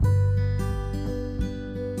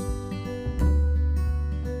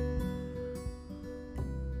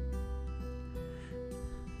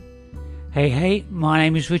Hey, my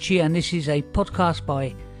name is Richie and this is a podcast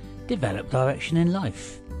by Develop Direction in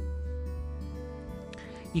Life.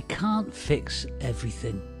 You can't fix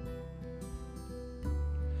everything.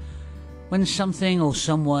 When something or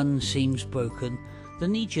someone seems broken, the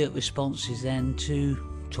knee-jerk response is then to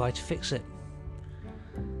try to fix it.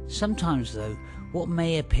 Sometimes though, what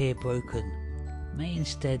may appear broken may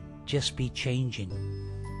instead just be changing.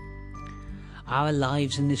 Our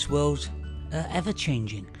lives in this world are ever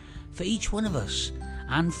changing, for each one of us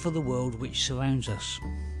and for the world which surrounds us.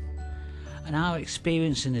 And our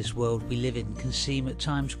experience in this world we live in can seem at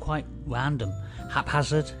times quite random,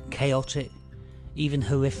 haphazard, chaotic, even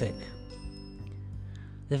horrific.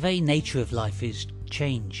 The very nature of life is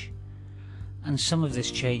change, and some of this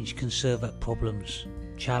change can serve up problems,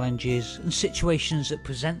 challenges and situations that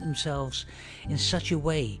present themselves in such a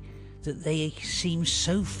way that they seem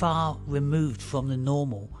so far removed from the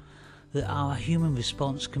normal that our human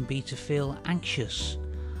response can be to feel anxious,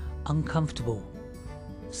 uncomfortable,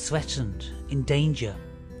 threatened, in danger.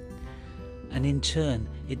 And in turn,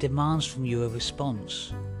 it demands from you a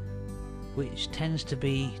response, which tends to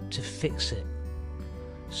be to fix it,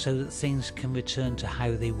 so that things can return to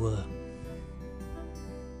how they were.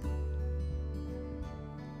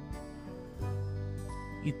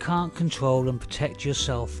 You can't control and protect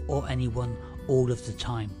yourself or anyone all of the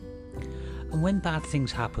time. And when bad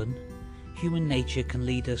things happen, human nature can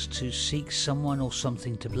lead us to seek someone or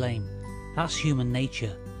something to blame. That's human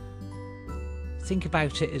nature. Think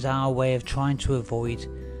about it as our way of trying to avoid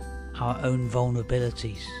our own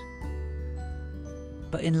vulnerabilities.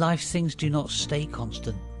 But in life things do not stay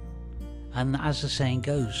constant. And as the saying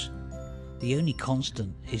goes, the only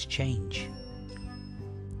constant is change.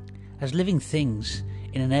 As living things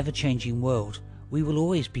in an ever-changing world, we will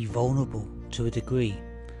always be vulnerable to a degree.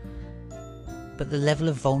 But the level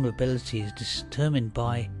of vulnerability is determined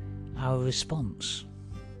by our response.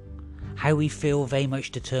 How we feel very much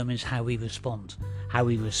determines how we respond. How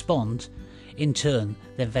we respond, in turn,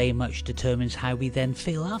 then very much determines how we then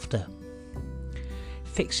feel after.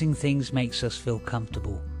 Fixing things makes us feel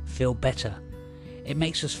comfortable, feel better. It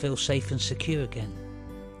makes us feel safe and secure again.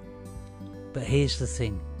 But here's the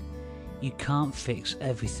thing. You can't fix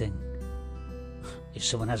everything. If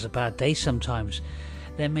someone has a bad day sometimes,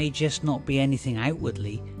 there may just not be anything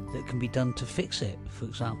outwardly that can be done to fix it, for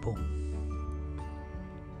example.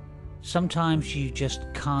 Sometimes you just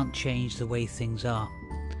can't change the way things are,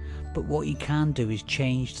 but what you can do is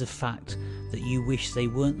change the fact that you wish they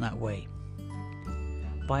weren't that way.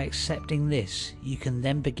 By accepting this, you can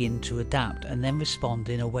then begin to adapt and then respond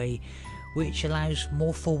in a way which allows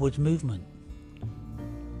more forward movement.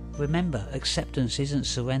 Remember, acceptance isn't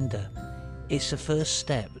surrender. It's the first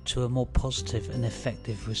step to a more positive and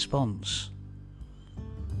effective response.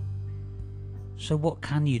 So what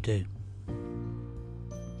can you do?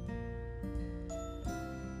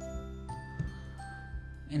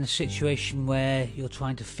 In a situation where you're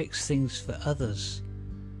trying to fix things for others,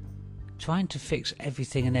 trying to fix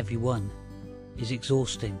everything and everyone is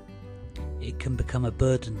exhausting. It can become a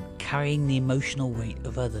burden, carrying the emotional weight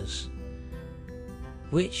of others,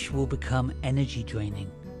 which will become energy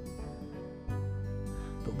draining.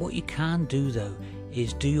 But what you can do though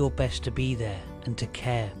is do your best to be there and to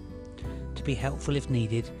care, to be helpful if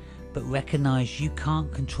needed, but recognise you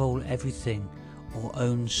can't control everything or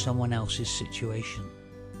own someone else's situation.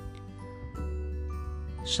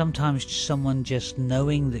 Sometimes someone just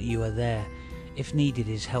knowing that you are there, if needed,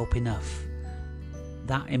 is help enough.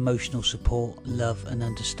 That emotional support, love and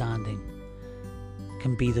understanding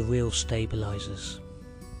can be the real stabilisers.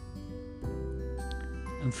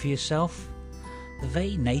 And for yourself, the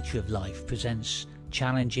very nature of life presents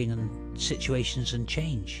challenging situations and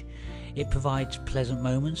change. It provides pleasant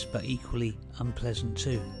moments, but equally unpleasant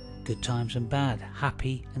too. Good times and bad,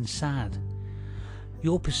 happy and sad.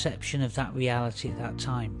 Your perception of that reality at that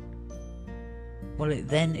time, well, it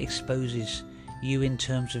then exposes you in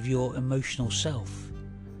terms of your emotional self,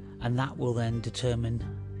 and that will then determine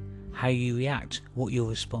how you react, what your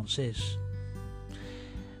response is.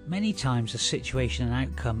 Many times the situation and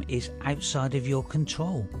outcome is outside of your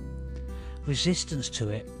control. Resistance to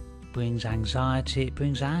it brings anxiety, it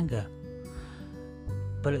brings anger.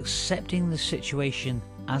 But accepting the situation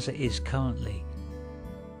as it is currently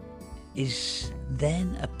is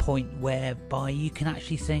then a point whereby you can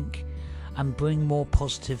actually think and bring more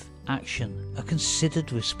positive action, a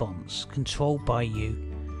considered response controlled by you,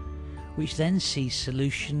 which then sees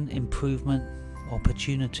solution, improvement,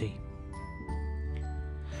 opportunity.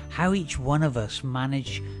 How each one of us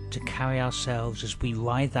manage to carry ourselves as we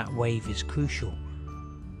ride that wave is crucial.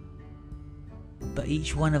 But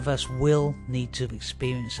each one of us will need to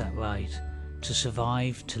experience that ride to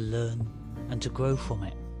survive, to learn, and to grow from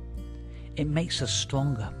it. It makes us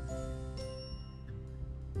stronger.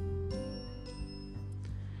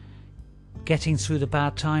 Getting through the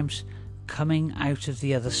bad times, coming out of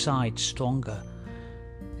the other side stronger,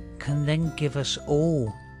 can then give us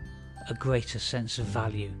all a greater sense of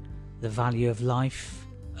value. The value of life,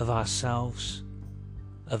 of ourselves,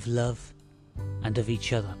 of love, and of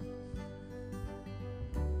each other.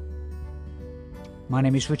 My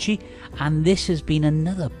name is Richie, and this has been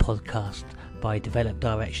another podcast by Develop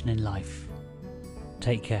Direction in Life.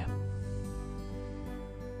 Take care.